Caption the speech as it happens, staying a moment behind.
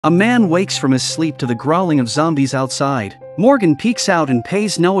A man wakes from his sleep to the growling of zombies outside. Morgan peeks out and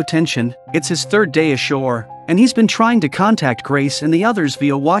pays no attention. It's his third day ashore, and he's been trying to contact Grace and the others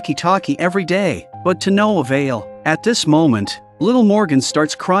via walkie-talkie every day, but to no avail. At this moment, little Morgan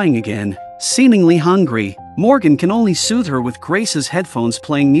starts crying again, seemingly hungry. Morgan can only soothe her with Grace's headphones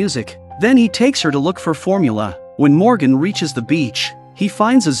playing music. Then he takes her to look for formula. When Morgan reaches the beach, he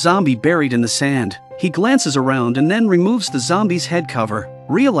finds a zombie buried in the sand. He glances around and then removes the zombie's head cover,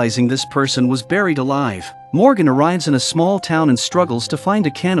 realizing this person was buried alive. Morgan arrives in a small town and struggles to find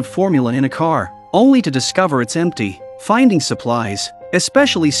a can of formula in a car, only to discover it's empty. Finding supplies,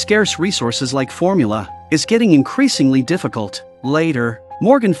 especially scarce resources like formula, is getting increasingly difficult. Later,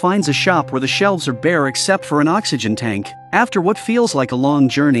 Morgan finds a shop where the shelves are bare except for an oxygen tank. After what feels like a long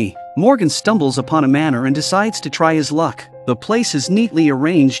journey, Morgan stumbles upon a manor and decides to try his luck. The place is neatly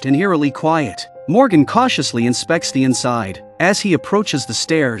arranged and eerily quiet. Morgan cautiously inspects the inside. As he approaches the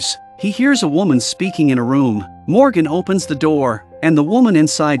stairs, he hears a woman speaking in a room. Morgan opens the door, and the woman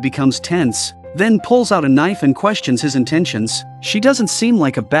inside becomes tense, then pulls out a knife and questions his intentions. She doesn't seem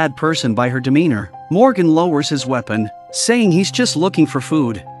like a bad person by her demeanor. Morgan lowers his weapon, saying he's just looking for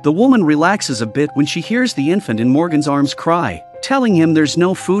food. The woman relaxes a bit when she hears the infant in Morgan's arms cry, telling him there's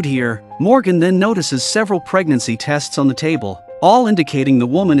no food here. Morgan then notices several pregnancy tests on the table, all indicating the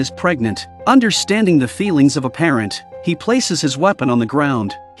woman is pregnant. Understanding the feelings of a parent, he places his weapon on the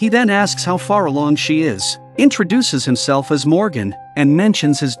ground. He then asks how far along she is, introduces himself as Morgan, and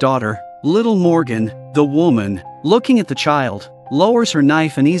mentions his daughter. Little Morgan, the woman, looking at the child, lowers her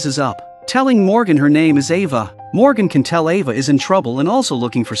knife and eases up, telling Morgan her name is Ava. Morgan can tell Ava is in trouble and also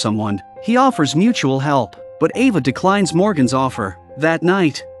looking for someone. He offers mutual help, but Ava declines Morgan's offer. That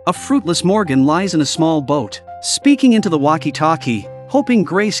night, a fruitless Morgan lies in a small boat, speaking into the walkie-talkie, hoping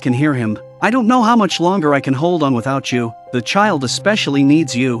Grace can hear him. I don't know how much longer I can hold on without you. The child especially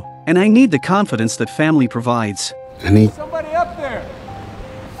needs you, and I need the confidence that family provides. Somebody up there!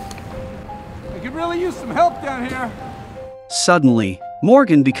 I could really use some help down here. Suddenly,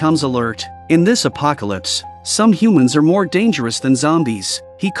 Morgan becomes alert. In this apocalypse, some humans are more dangerous than zombies.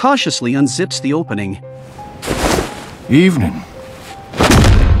 He cautiously unzips the opening. Evening.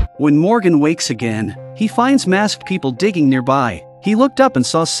 When Morgan wakes again, he finds masked people digging nearby. He looked up and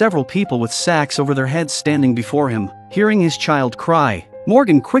saw several people with sacks over their heads standing before him. Hearing his child cry,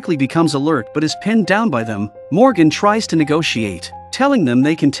 Morgan quickly becomes alert but is pinned down by them. Morgan tries to negotiate, telling them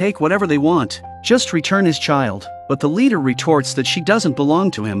they can take whatever they want, just return his child. But the leader retorts that she doesn't belong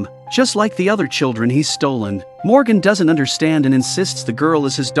to him, just like the other children he's stolen. Morgan doesn't understand and insists the girl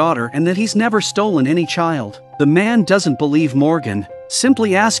is his daughter and that he's never stolen any child. The man doesn't believe Morgan,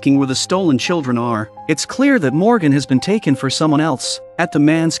 simply asking where the stolen children are. It's clear that Morgan has been taken for someone else. At the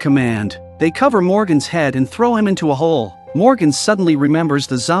man's command, they cover Morgan's head and throw him into a hole. Morgan suddenly remembers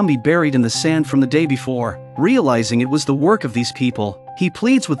the zombie buried in the sand from the day before. Realizing it was the work of these people, he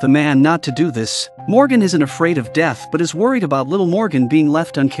pleads with the man not to do this. Morgan isn't afraid of death but is worried about little Morgan being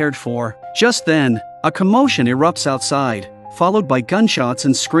left uncared for. Just then, a commotion erupts outside, followed by gunshots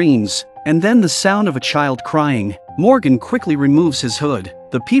and screams, and then the sound of a child crying. Morgan quickly removes his hood.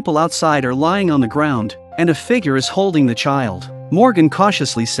 The people outside are lying on the ground, and a figure is holding the child. Morgan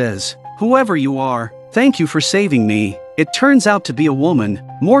cautiously says, "Whoever you are, thank you for saving me." It turns out to be a woman.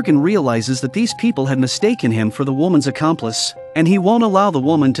 Morgan realizes that these people had mistaken him for the woman's accomplice, and he won't allow the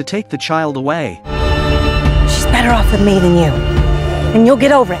woman to take the child away. She's better off with me than you, and you'll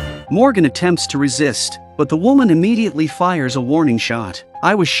get over it. Morgan attempts to resist, but the woman immediately fires a warning shot.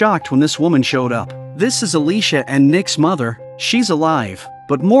 I was shocked when this woman showed up. This is Alicia and Nick's mother. She's alive,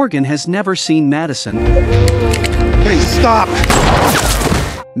 but Morgan has never seen Madison. Please stop!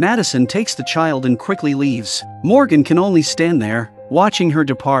 Madison takes the child and quickly leaves. Morgan can only stand there, watching her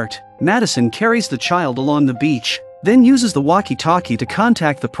depart. Madison carries the child along the beach, then uses the walkie-talkie to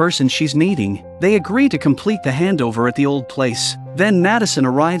contact the person she's meeting. They agree to complete the handover at the old place. Then Madison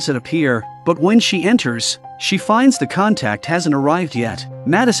arrives at a pier, but when she enters, she finds the contact hasn't arrived yet.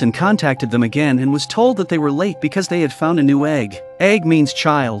 Madison contacted them again and was told that they were late because they had found a new egg. Egg means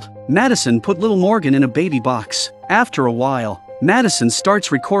child. Madison put little Morgan in a baby box. After a while, Madison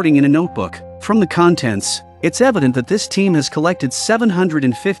starts recording in a notebook. From the contents, it's evident that this team has collected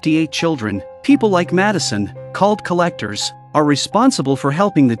 758 children. People like Madison, called collectors, are responsible for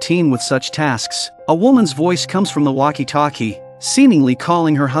helping the team with such tasks. A woman's voice comes from the walkie-talkie, seemingly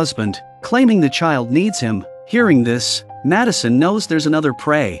calling her husband, claiming the child needs him. Hearing this, Madison knows there's another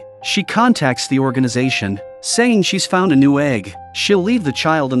prey. She contacts the organization, saying she's found a new egg. She'll leave the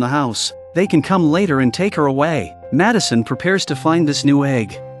child in the house. They can come later and take her away. Madison prepares to find this new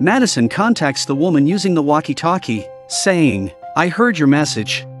egg. Madison contacts the woman using the walkie-talkie, saying, I heard your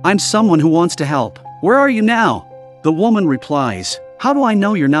message. I'm someone who wants to help. Where are you now? The woman replies, how do I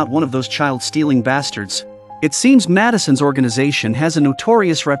know you're not one of those child-stealing bastards? It seems Madison's organization has a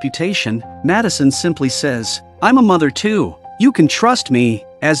notorious reputation. Madison simply says, I'm a mother too. You can trust me.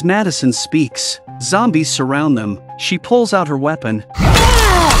 As Madison speaks, zombies surround them. She pulls out her weapon.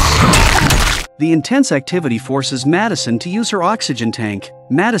 The intense activity forces Madison to use her oxygen tank.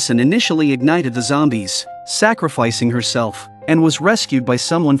 Madison initially ignited the zombies, sacrificing herself, and was rescued by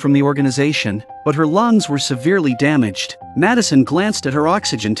someone from the organization, but her lungs were severely damaged. Madison glanced at her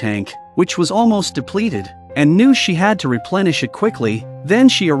oxygen tank, which was almost depleted, and knew she had to replenish it quickly. Then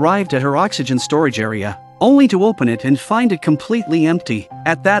she arrived at her oxygen storage area, only to open it and find it completely empty.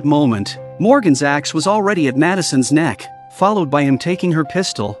 At that moment, Morgan's axe was already at Madison's neck, followed by him taking her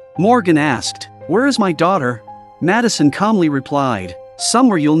pistol. Morgan asked, where is my daughter? Madison calmly replied,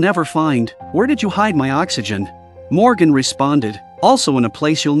 somewhere you'll never find. Where did you hide my oxygen? Morgan responded, also in a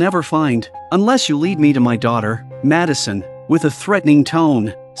place you'll never find, unless you lead me to my daughter. Madison, with a threatening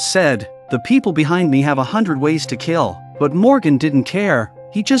tone, said, the people behind me have 100 ways to kill. But Morgan didn't care.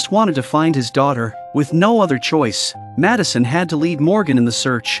 He just wanted to find his daughter. With no other choice, Madison had to lead Morgan in the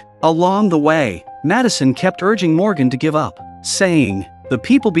search. Along the way, Madison kept urging Morgan to give up, saying, the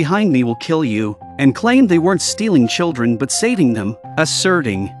people behind me will kill you, and claimed they weren't stealing children but saving them,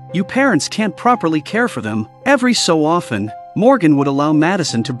 asserting, you parents can't properly care for them. Every so often, Morgan would allow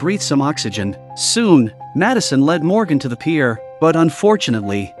Madison to breathe some oxygen. Soon, Madison led Morgan to the pier, but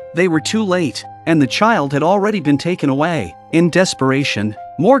unfortunately, they were too late, and the child had already been taken away. In desperation,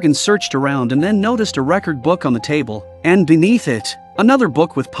 Morgan searched around and then noticed a record book on the table, and beneath it, another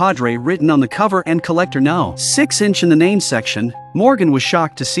book with Padre written on the cover and Collector No. 6-inch in the name section. Morgan was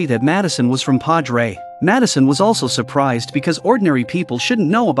shocked to see that Madison was from Padre. Madison was also surprised because ordinary people shouldn't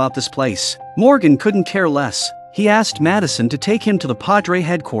know about this place. Morgan couldn't care less. He asked Madison to take him to the Padre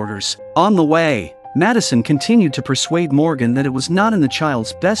headquarters. On the way, Madison continued to persuade Morgan that it was not in the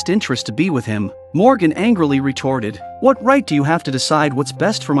child's best interest to be with him. Morgan angrily retorted, what right do you have to decide what's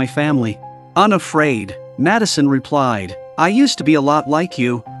best for my family? Unafraid, Madison replied, I used to be a lot like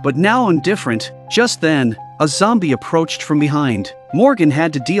you, but now I'm different. Just then, a zombie approached from behind. Morgan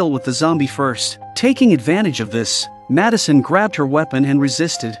had to deal with the zombie first. Taking advantage of this, Madison grabbed her weapon and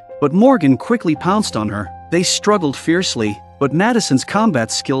resisted, but Morgan quickly pounced on her. They struggled fiercely, but Madison's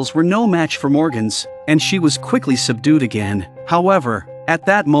combat skills were no match for Morgan's, and she was quickly subdued again. However, at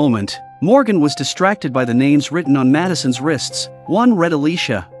that moment, Morgan was distracted by the names written on Madison's wrists. One read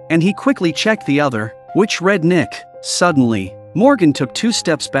Alicia, and he quickly checked the other, which read Nick. Suddenly, Morgan took 2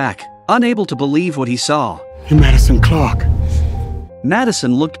 steps back, unable to believe what he saw. You're Madison Clark.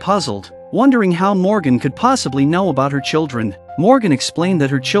 Madison looked puzzled, wondering how Morgan could possibly know about her children. Morgan explained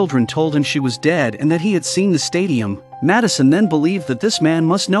that her children told him she was dead and that he had seen the stadium. Madison then believed that this man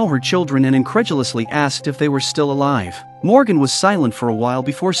must know her children and incredulously asked if they were still alive. Morgan was silent for a while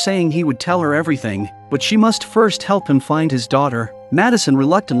before saying he would tell her everything, but she must first help him find his daughter. Madison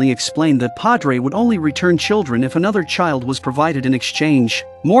reluctantly explained that Padre would only return children if another child was provided in exchange.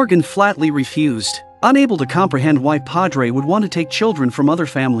 Morgan flatly refused. Unable to comprehend why Padre would want to take children from other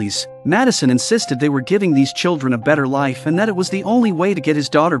families, Madison insisted they were giving these children a better life and that it was the only way to get his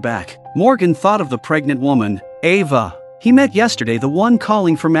daughter back. Morgan thought of the pregnant woman, Ava. He met yesterday, the one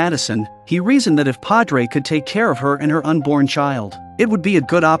calling for Madison. He reasoned that if Padre could take care of her and her unborn child, it would be a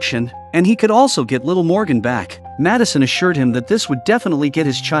good option, and he could also get little Morgan back. Madison assured him that this would definitely get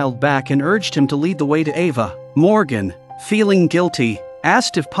his child back and urged him to lead the way to Ava. Morgan, feeling guilty,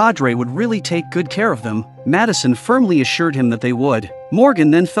 asked if Padre would really take good care of them. Madison firmly assured him that they would.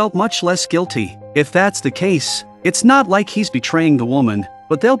 Morgan then felt much less guilty. If that's the case, it's not like he's betraying the woman,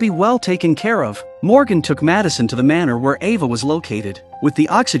 but they'll be well taken care of. Morgan took Madison to the manor where Ava was located, with the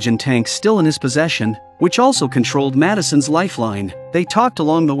oxygen tank still in his possession, which also controlled Madison's lifeline. They talked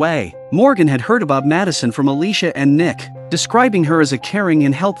along the way. Morgan had heard about Madison from Alicia and Nick, describing her as a caring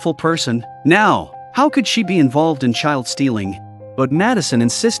and helpful person. Now, how could she be involved in child stealing? But Madison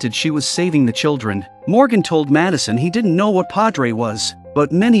insisted she was saving the children. Morgan told Madison he didn't know what Padre was,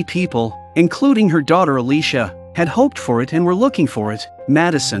 but many people, including her daughter Alicia, had hoped for it and were looking for it.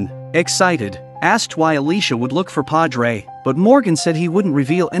 Madison, excited, asked why Alicia would look for Padre, but Morgan said he wouldn't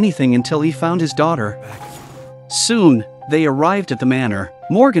reveal anything until he found his daughter. Soon, they arrived at the manor.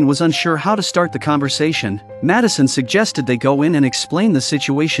 Morgan was unsure how to start the conversation. Madison suggested they go in and explain the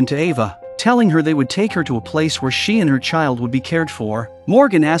situation to Ava, telling her they would take her to a place where she and her child would be cared for.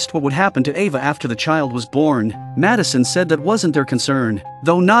 Morgan asked what would happen to Ava after the child was born. Madison said that wasn't their concern,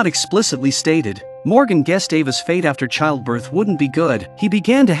 though not explicitly stated. Morgan guessed Ava's fate after childbirth wouldn't be good. He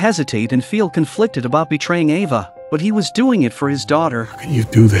began to hesitate and feel conflicted about betraying Ava. but he was doing it for his daughter. How can you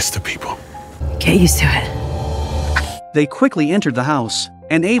do this to people? Get used to it. They quickly entered the house,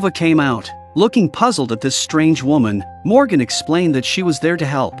 and Ava came out. Looking puzzled at this strange woman, Morgan explained that she was there to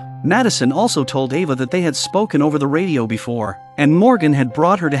help. Madison also told Ava that they had spoken over the radio before, and Morgan had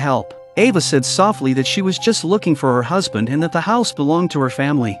brought her to help. Ava said softly that she was just looking for her husband and that the house belonged to her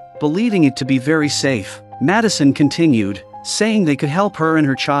family, believing it to be very safe. Madison continued, saying they could help her and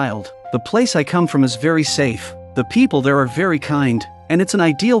her child. The place I come from is very safe. The people there are very kind, and it's an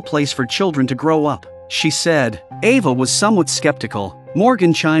ideal place for children to grow up, she said. Ava was somewhat skeptical.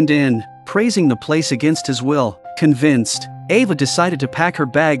 Morgan chimed in, praising the place against his will. Convinced, Ava decided to pack her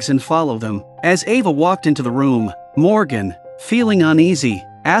bags and follow them. As Ava walked into the room, Morgan, feeling uneasy,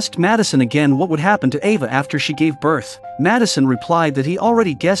 asked Madison again what would happen to Ava after she gave birth. Madison replied that he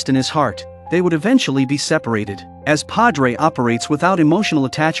already guessed in his heart they would eventually be separated. As Padre operates without emotional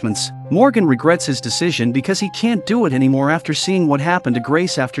attachments, Morgan regrets his decision because he can't do it anymore after seeing what happened to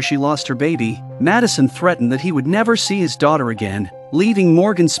Grace after she lost her baby. Madison threatened that he would never see his daughter again, leaving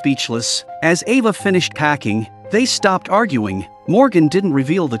Morgan speechless. As Ava finished packing, they stopped arguing. Morgan didn't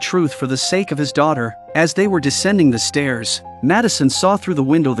reveal the truth for the sake of his daughter. As they were descending the stairs, Madison saw through the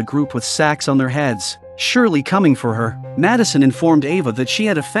window the group with sacks on their heads, surely coming for her. Madison informed Ava that she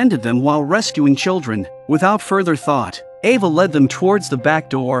had offended them while rescuing children. Without further thought, Ava led them towards the back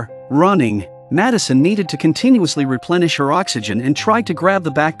door. Running, Madison needed to continuously replenish her oxygen and tried to grab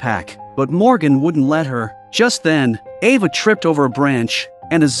the backpack, but Morgan wouldn't let her. Just then, Ava tripped over a branch,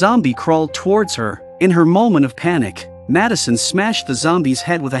 and a zombie crawled towards her. In her moment of panic, Madison smashed the zombie's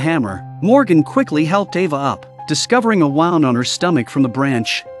head with a hammer. Morgan quickly helped Ava up. Discovering a wound on her stomach from the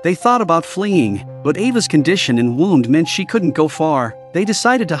branch, they thought about fleeing, but Ava's condition and wound meant she couldn't go far. They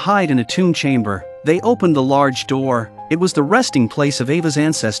decided to hide in a tomb chamber. They opened the large door. It was the resting place of Ava's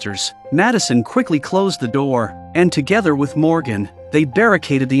ancestors. Madison quickly closed the door, and together with Morgan, they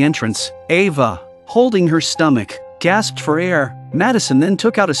barricaded the entrance. Ava, holding her stomach, gasped for air. Madison then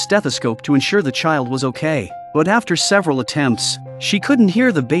took out a stethoscope to ensure the child was okay. But after several attempts, she couldn't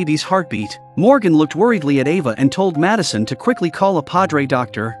hear the baby's heartbeat. Morgan looked worriedly at Ava and told Madison to quickly call a Padre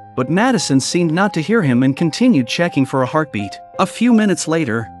doctor, but Madison seemed not to hear him and continued checking for a heartbeat. A few minutes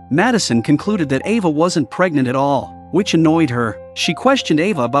later, Madison concluded that Ava wasn't pregnant at all, which annoyed her. She questioned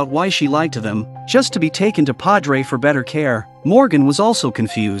Ava about why she lied to them, just to be taken to Padre for better care. Morgan was also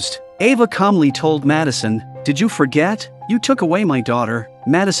confused. Ava calmly told Madison, "Did you forget? You took away my daughter."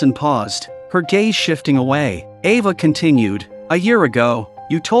 Madison paused, her gaze shifting away. Ava continued, "A year ago,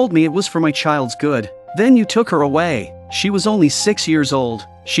 you told me it was for my child's good. Then you took her away. She was only 6 years old.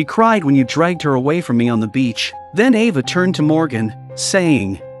 She cried when you dragged her away from me on the beach." Then Ava turned to Morgan,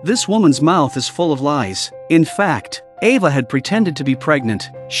 saying, "This woman's mouth is full of lies." In fact, Ava had pretended to be pregnant.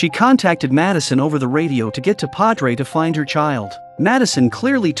 She contacted Madison over the radio to get to Padre to find her child. Madison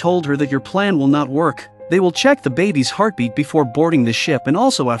clearly told her that your plan will not work. They will check the baby's heartbeat before boarding the ship and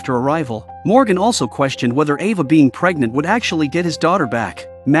also after arrival. Morgan also questioned whether Ava being pregnant would actually get his daughter back.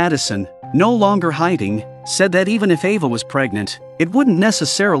 Madison, no longer hiding, said that even if Ava was pregnant, it wouldn't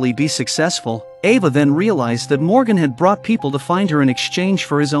necessarily be successful. Ava then realized that Morgan had brought people to find her in exchange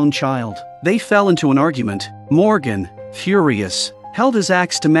for his own child. They fell into an argument. Morgan, furious, held his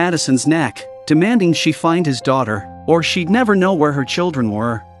axe to Madison's neck, demanding she find his daughter, or she'd never know where her children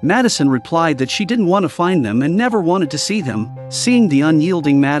were. Madison replied that she didn't want to find them and never wanted to see them. Seeing the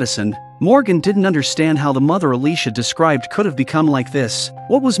unyielding Madison, Morgan didn't understand how the mother Alicia described could have become like this.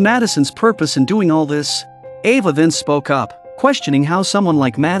 What was Madison's purpose in doing all this? Ava then spoke up, questioning how someone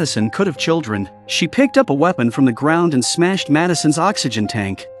like Madison could have children. She picked up a weapon from the ground and smashed Madison's oxygen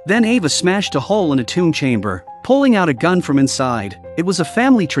tank. Then Ava smashed a hole in a tomb chamber, pulling out a gun from inside. It was a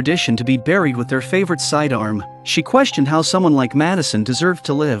family tradition to be buried with their favorite sidearm. She questioned how someone like Madison deserved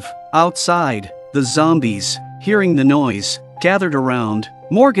to live. Outside, the zombies, hearing the noise, gathered around.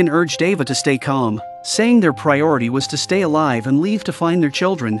 Morgan urged Ava to stay calm, saying their priority was to stay alive and leave to find their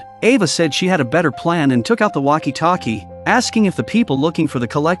children. Ava said she had a better plan and took out the walkie-talkie, asking if the people looking for the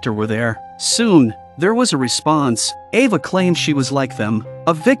collector were there. Soon, there was a response. Ava claimed she was like them,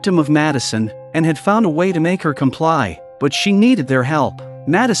 a victim of Madison, and had found a way to make her comply, but she needed their help.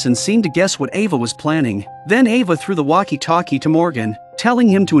 Madison seemed to guess what Ava was planning. Then Ava threw the walkie-talkie to Morgan, telling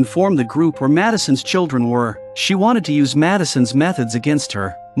him to inform the group where Madison's children were. She wanted to use Madison's methods against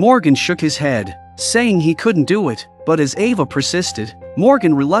her. Morgan shook his head, saying he couldn't do it, but as Ava persisted,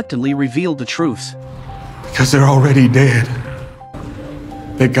 Morgan reluctantly revealed the truth. Because they're already dead.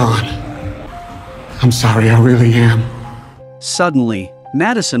 They're gone. I'm sorry, I really am. Suddenly,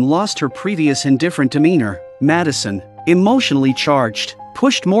 Madison lost her previous indifferent demeanor. Madison, emotionally charged,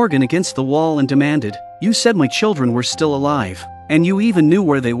 pushed Morgan against the wall and demanded, You said my children were still alive, and you even knew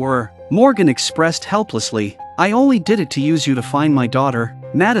where they were," Morgan expressed helplessly. "I only did it to use you to find my daughter."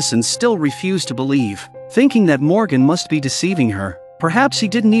 Madison still refused to believe, thinking that Morgan must be deceiving her. Perhaps he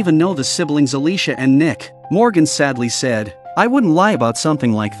didn't even know the siblings Alicia and Nick. Morgan sadly said, "I wouldn't lie about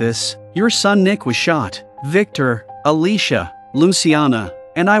something like this. Your son Nick was shot. Victor, Alicia, Luciana,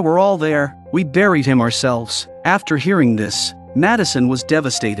 and I were all there. We buried him ourselves." After hearing this, Madison was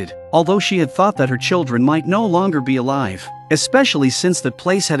devastated, although she had thought that her children might no longer be alive. Especially since the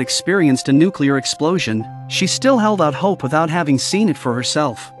place had experienced a nuclear explosion, she still held out hope without having seen it for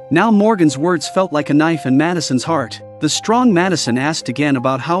herself. Now Morgan's words felt like a knife in Madison's heart. The strong Madison asked again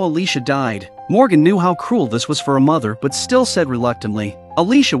about how Alicia died. Morgan knew how cruel this was for a mother but still said reluctantly,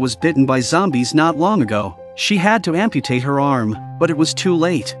 "Alicia was bitten by zombies not long ago. She had to amputate her arm, but it was too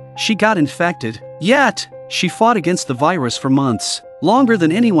late. She got infected. Yet, she fought against the virus for months, longer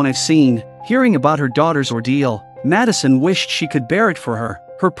than anyone I've seen." Hearing about her daughter's ordeal, Madison wished she could bear it for her.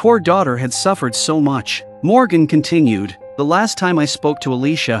 Her poor daughter had suffered so much. Morgan continued, "The last time I spoke to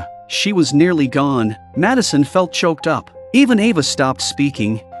Alicia, she was nearly gone." Madison felt choked up. Even Ava stopped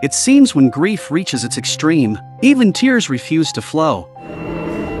speaking. It seems when grief reaches its extreme, even tears refuse to flow.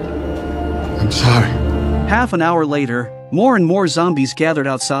 I'm sorry. Half an hour later, more and more zombies gathered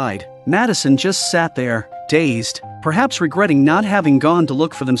outside. Madison just sat there, dazed, perhaps regretting not having gone to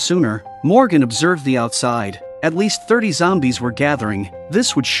look for them sooner. Morgan observed the outside. At least 30 zombies were gathering.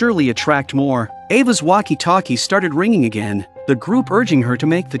 This would surely attract more. Ava's walkie-talkie started ringing again, the group urging her to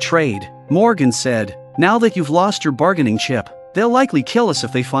make the trade. Morgan said, "Now that you've lost your bargaining chip, they'll likely kill us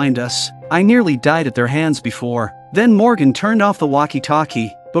if they find us. I nearly died at their hands before." Then Morgan turned off the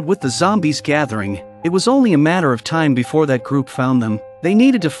walkie-talkie, but with the zombies gathering, it was only a matter of time before that group found them. They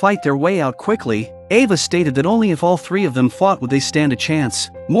needed to fight their way out quickly. Ava stated that only if all three of them fought would they stand a chance.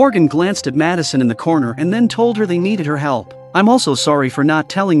 Morgan glanced at Madison in the corner and then told her they needed her help. "I'm also sorry for not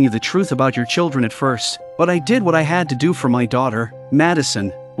telling you the truth about your children at first, but I did what I had to do for my daughter."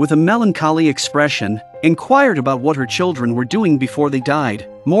 Madison, with a melancholy expression, inquired about what her children were doing before they died.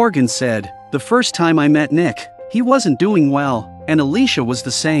 Morgan said, "The first time I met Nick, he wasn't doing well, and Alicia was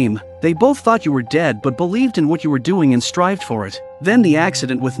the same. They both thought you were dead but believed in what you were doing and strived for it. Then the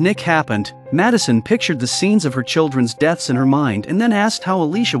accident with Nick happened." Madison pictured the scenes of her children's deaths in her mind and then asked how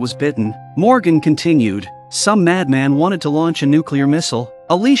Alicia was bitten. Morgan continued, "Some madman wanted to launch a nuclear missile.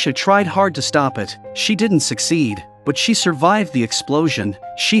 Alicia tried hard to stop it. She didn't succeed, but she survived the explosion.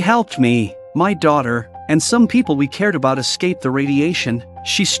 She helped me, my daughter, and some people we cared about escape the radiation.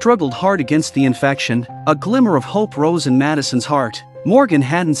 She struggled hard against the infection." A glimmer of hope rose in Madison's heart. Morgan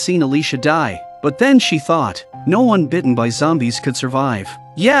hadn't seen Alicia die, but then she thought, no one bitten by zombies could survive.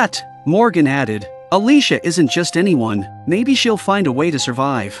 Yet, Morgan added, "Alicia isn't just anyone. Maybe she'll find a way to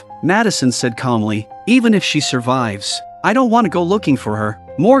survive." Madison said calmly, "Even if she survives, I don't want to go looking for her."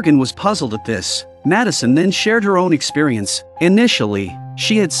 Morgan was puzzled at this. Madison then shared her own experience. Initially,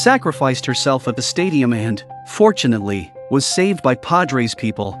 she had sacrificed herself at the stadium and, fortunately, was saved by Padre's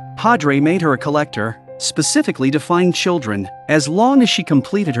people. Padre made her a collector, specifically to find children. As long as she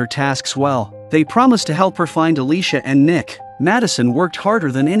completed her tasks well, they promised to help her find Alicia and Nick. Madison worked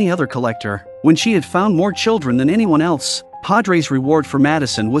harder than any other collector. When she had found more children than anyone else, Padre's reward for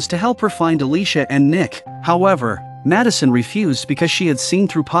Madison was to help her find Alicia and Nick. However, Madison refused because she had seen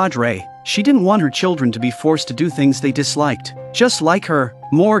through Padre. She didn't want her children to be forced to do things they disliked. Just like her,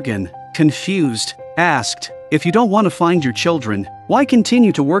 Morgan, confused, asked, "If you don't want to find your children, why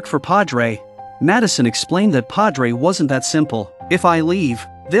continue to work for Padre?" Madison explained that Padre wasn't that simple. "If I leave,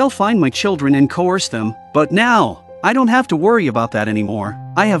 they'll find my children and coerce them. But now, I don't have to worry about that anymore.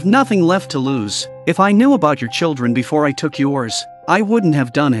 I have nothing left to lose. If I knew about your children before I took yours, I wouldn't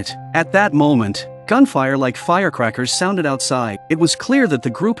have done it." At that moment, gunfire like firecrackers sounded outside. It was clear that the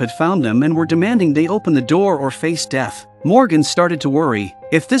group had found them and were demanding they open the door or face death. Morgan started to worry.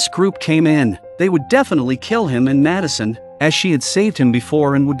 If this group came in, they would definitely kill him and Madison, as she had saved him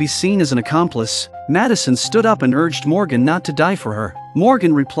before and would be seen as an accomplice. Madison stood up and urged Morgan not to die for her.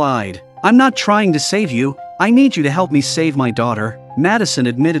 Morgan replied, "I'm not trying to save you. I need you to help me save my daughter." Madison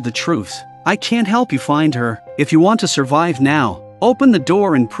admitted the truth. "I can't help you find her. If you want to survive now, open the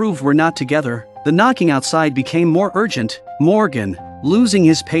door and prove we're not together." The knocking outside became more urgent. Morgan, losing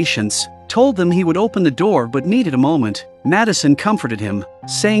his patience, told them he would open the door but needed a moment. Madison comforted him,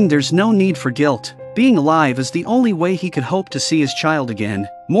 saying there's no need for guilt. Being alive is the only way he could hope to see his child again.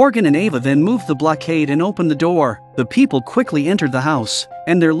 Morgan and Ava then moved the blockade and opened the door. The people quickly entered the house,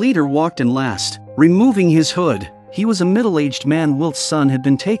 and their leader walked in last, removing his hood. He was a middle-aged man. Wilt's son had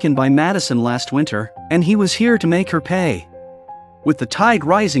been taken by Madison last winter, and he was here to make her pay. With the tide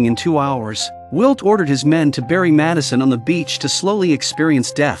rising in 2 hours, Wilt ordered his men to bury Madison on the beach to slowly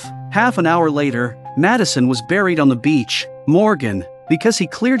experience death. Half an hour later, Madison was buried on the beach. Morgan, because he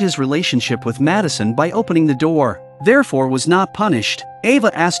cleared his relationship with Madison by opening the door, therefore was not punished.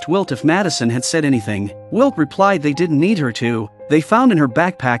 Ava asked Wilt if Madison had said anything. Wilt replied they didn't need her to. They found in her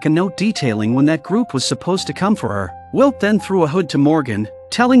backpack a note detailing when that group was supposed to come for her. Wilt then threw a hood to Morgan,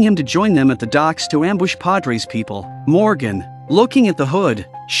 telling him to join them at the docks to ambush Padres people. Morgan, looking at the hood,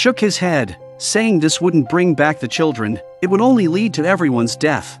 shook his head, saying this wouldn't bring back the children, it would only lead to everyone's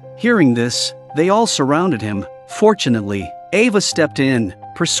death. Hearing this, they all surrounded him. Fortunately, Ava stepped in,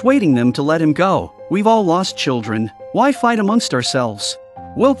 persuading them to let him go. We've all lost children, why fight amongst ourselves?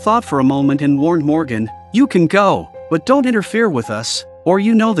 Wilt thought for a moment and warned Morgan, you can go, but don't interfere with us, or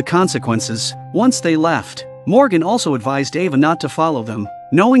you know the consequences. Once they left, Morgan also advised Ava not to follow them,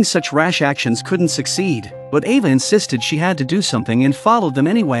 knowing such rash actions couldn't succeed, but Ava insisted she had to do something and followed them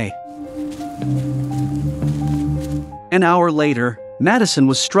anyway. An hour later, Madison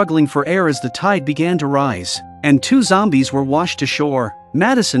was struggling for air as the tide began to rise, and 2 zombies were washed ashore.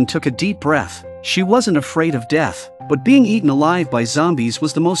 Madison took a deep breath. She wasn't afraid of death, but being eaten alive by zombies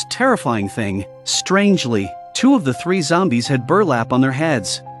was the most terrifying thing. Strangely, 2 of the 3 zombies had burlap on their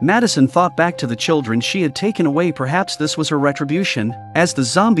heads. Madison thought back to the children she had taken away. Perhaps this was her retribution. As the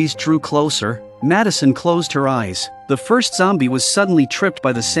zombies drew closer, Madison closed her eyes. The first zombie was suddenly tripped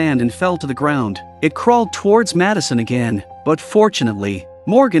by the sand and fell to the ground. It crawled towards Madison again, but fortunately,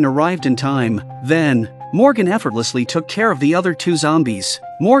 Morgan arrived in time. Then, Morgan effortlessly took care of the other 2 zombies.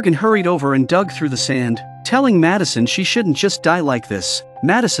 Morgan hurried over and dug through the sand, telling Madison she shouldn't just die like this.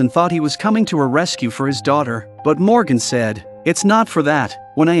 Madison thought he was coming to her rescue for his daughter, but Morgan said, it's not for that.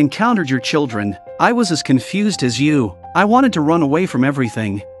 When I encountered your children, I was as confused as you. I wanted to run away from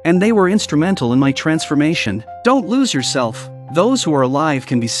everything, and they were instrumental in my transformation. Don't lose yourself. Those who are alive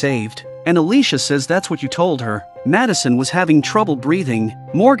can be saved. And Alicia says that's what you told her. Madison was having trouble breathing.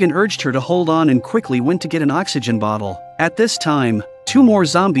 Morgan urged her to hold on and quickly went to get an oxygen bottle. At this time, 2 more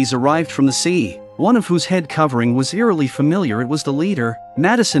zombies arrived from the sea, one of whose head covering was eerily familiar. It was the leader.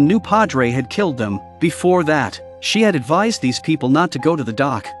 Madison knew Padre had killed them. Before that, she had advised these people not to go to the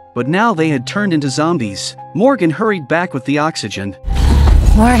dock, but now they had turned into zombies. Morgan hurried back with the oxygen.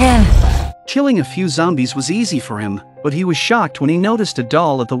 Morgan! Killing a few zombies was easy for him, but he was shocked when he noticed a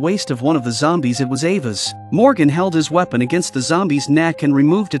doll at the waist of one of the zombies. It was Ava's. Morgan held his weapon against the zombie's neck and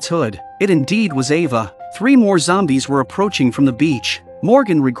removed its hood. It indeed was Ava. 3 more zombies were approaching from the beach.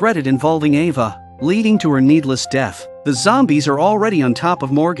 Morgan regretted involving Ava, leading to her needless death. The zombies are already on top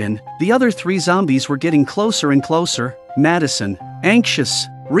of Morgan. The other 3 zombies were getting closer and closer. Madison, anxious,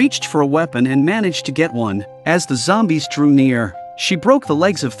 reached for a weapon and managed to get one. As the zombies drew near, she broke the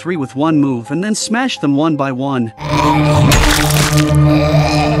legs of 3 with one move and then smashed them one by one.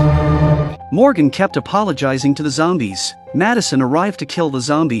 Morgan kept apologizing to the zombies. Madison arrived to kill the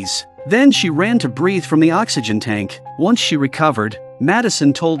zombies. Then she ran to breathe from the oxygen tank. Once she recovered,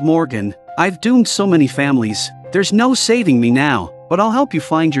 Madison told Morgan, I've doomed so many families. There's no saving me now, but I'll help you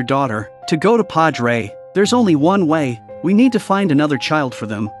find your daughter. To go to Padre, there's only one way. We need to find another child for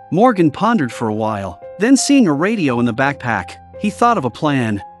them. Morgan pondered for a while. Then seeing a radio in the backpack, he thought of a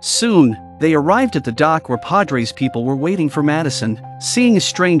plan. Soon, they arrived at the dock where Padre's people were waiting for Madison. Seeing a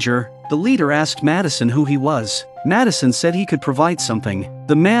stranger, the leader asked Madison who he was. Madison said he could provide something.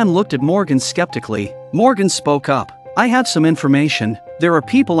 The man looked at Morgan skeptically. Morgan spoke up. I have some information. There are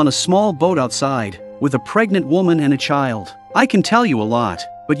people on a small boat outside, with a pregnant woman and a child. I can tell you a lot,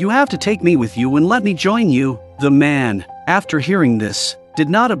 but you have to take me with you and let me join you. The man, after hearing this, did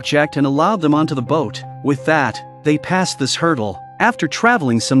not object and allowed them onto the boat. With that, they passed this hurdle. After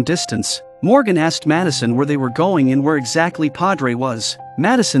traveling some distance, Morgan asked Madison where they were going and where exactly Padre was.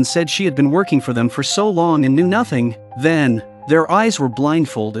 Madison said she had been working for them for so long and knew nothing. Then, their eyes were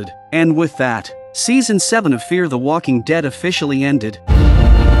blindfolded. And with that, Season 7 of Fear the Walking Dead officially ended.